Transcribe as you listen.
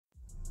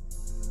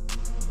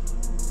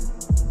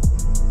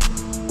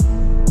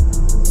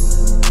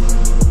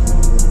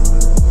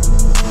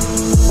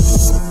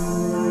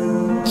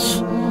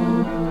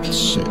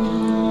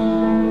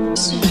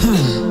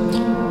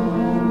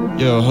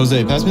Yo,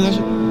 Jose, pass me that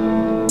shit.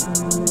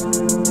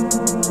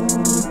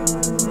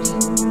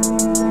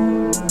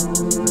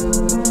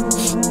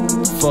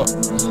 Fuck.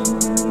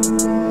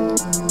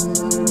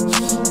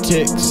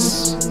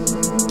 Ticks.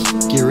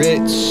 Get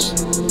rich.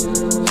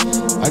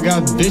 I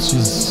got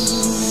bitches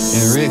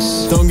and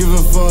ricks. Don't give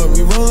a fuck,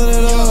 we rolling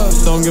it up.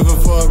 Don't give a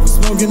fuck, we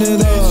smoking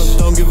it up.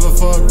 Don't give a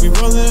fuck, we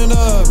rolling it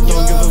up.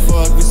 Don't give a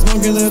fuck, we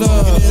smoking it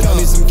up. Got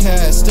me some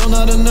cash, still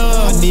not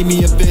enough. I need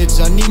me a bitch,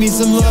 I need me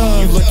some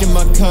love. You look in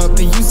my cup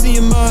and you see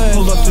in mine.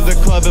 Pull up to the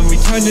club and we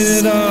turning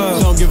it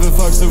up. Don't give a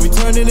fuck, so we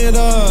turning it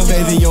up.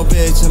 Bathing your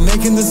bitch, I'm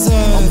making the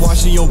sun. I'm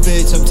washing your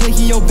bitch, I'm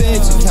taking your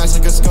bitch. I'm cash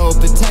like a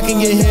scope,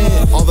 attacking your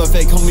hit. All the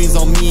fake homies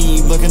on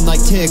me, looking like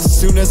ticks. As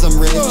soon as I'm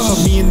rich,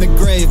 put me in the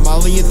grave,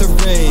 Molly at the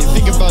rave.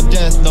 Think about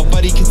death,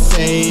 nobody can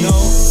say no.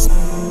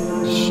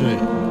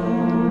 Shit,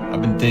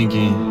 I've been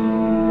thinking.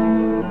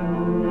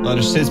 A lot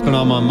of shit's been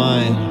on my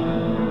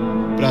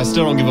mind, but I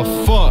still don't give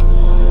a fuck.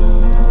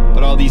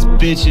 But all these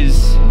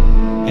bitches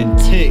and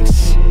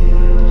ticks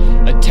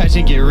attach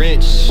and get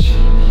rich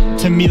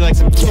to me like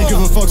some kids. Don't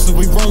give a fuck, so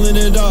we rolling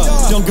it up.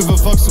 Don't give a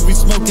fuck, so we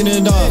smoking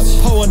it up.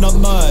 Pulling up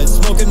mud,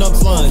 smoking up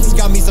blunts.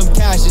 Got me some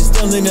cash, it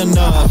still ain't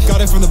enough. Got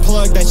it from the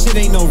plug, that shit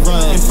ain't no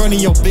run. In front of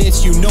your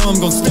bitch, you know I'm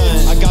gon' stun.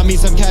 I got me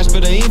some cash,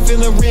 but I ain't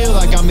feeling real.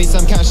 I got me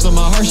some cash, so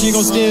my heart she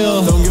gon'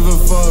 steal. Don't give a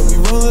fuck, we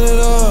rolling it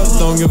up.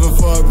 Don't give a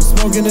fuck, we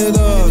smoking it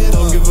up.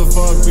 Don't give a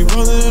fuck, we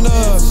rolling it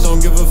up.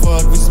 Don't give a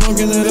fuck, we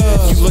smoking it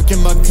up. You look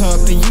in my cup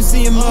and you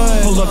see in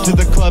mine. Pull up to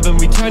the club and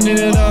we turning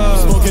it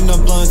up. Smoking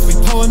up blunts, we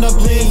pulling up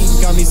lean.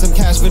 Got me some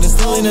cash, but it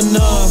still ain't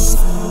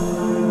enough.